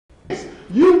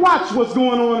You watch what's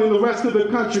going on in the rest of the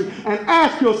country and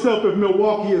ask yourself if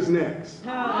Milwaukee is next.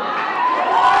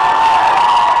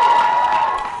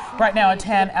 Right now, a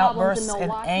 10 outbursts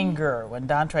in anger when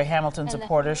Dontre Hamilton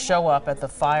supporters show up at the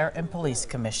Fire and Police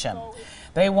Commission.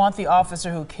 They want the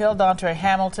officer who killed Dontre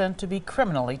Hamilton to be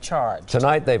criminally charged.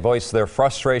 Tonight, they voiced their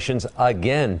frustrations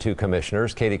again to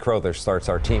commissioners. Katie Crowther starts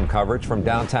our team coverage from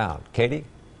downtown. Katie?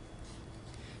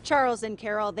 Charles and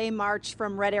Carol, they marched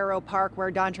from Red Arrow Park,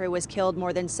 where Dontre was killed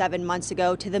more than 7 months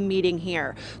ago, to the meeting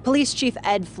here. Police Chief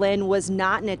Ed Flynn was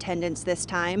not in attendance this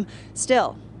time.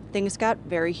 Still, things got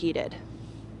very heated.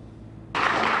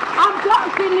 I'm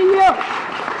talking to you.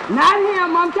 Not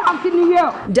him, I'm talking to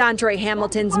you. Dontre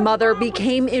Hamilton's mother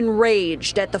became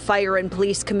enraged at the Fire and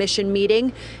Police Commission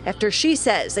meeting after she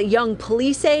says a young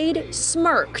police aide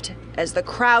smirked as the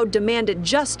crowd demanded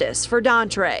justice for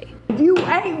Dontre. If you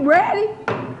ain't ready,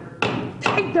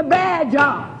 take the badge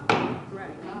off.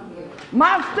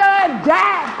 My son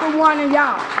died for one of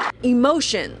y'all.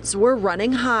 Emotions were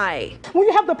running high. When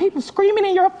you have the people screaming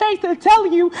in your face and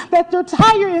telling you that they're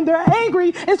tired and they're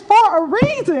angry, it's for a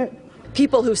reason.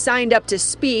 People who signed up to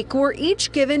speak were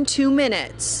each given 2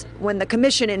 minutes. When the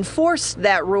commission enforced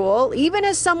that rule, even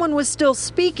as someone was still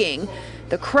speaking,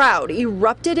 the crowd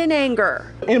erupted in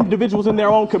anger. Individuals in their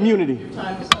own community.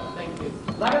 Let him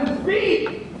speak. Let him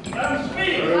speak.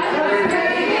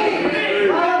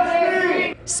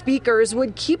 Speakers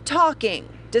would keep talking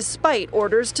despite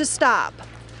orders to stop.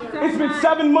 It's been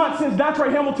 7 months since Dontre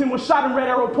Hamilton was shot in Red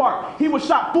Arrow Park. He was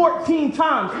shot 14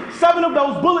 times. 7 of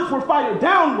those bullets were fired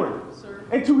downward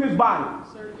into his body.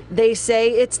 They say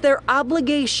it's their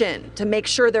obligation to make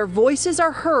sure their voices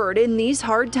are heard in these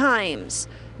hard times,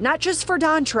 not just for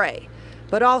Dontre,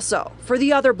 but also for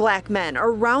the other black men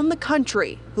around the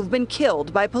country who've been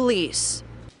killed by police.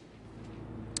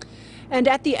 And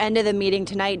at the end of the meeting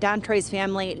tonight, Dontre's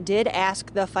family did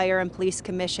ask the Fire and Police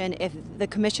Commission if the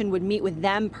commission would meet with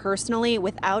them personally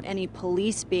without any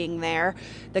police being there.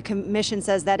 The commission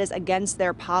says that is against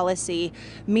their policy.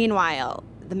 Meanwhile,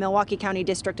 the Milwaukee County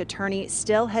District Attorney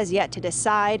still has yet to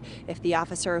decide if the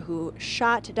officer who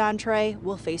shot Dontre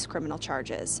will face criminal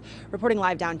charges. Reporting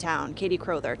live downtown, Katie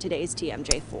Crowther, today's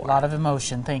TMJ4. A lot of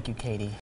emotion. Thank you, Katie.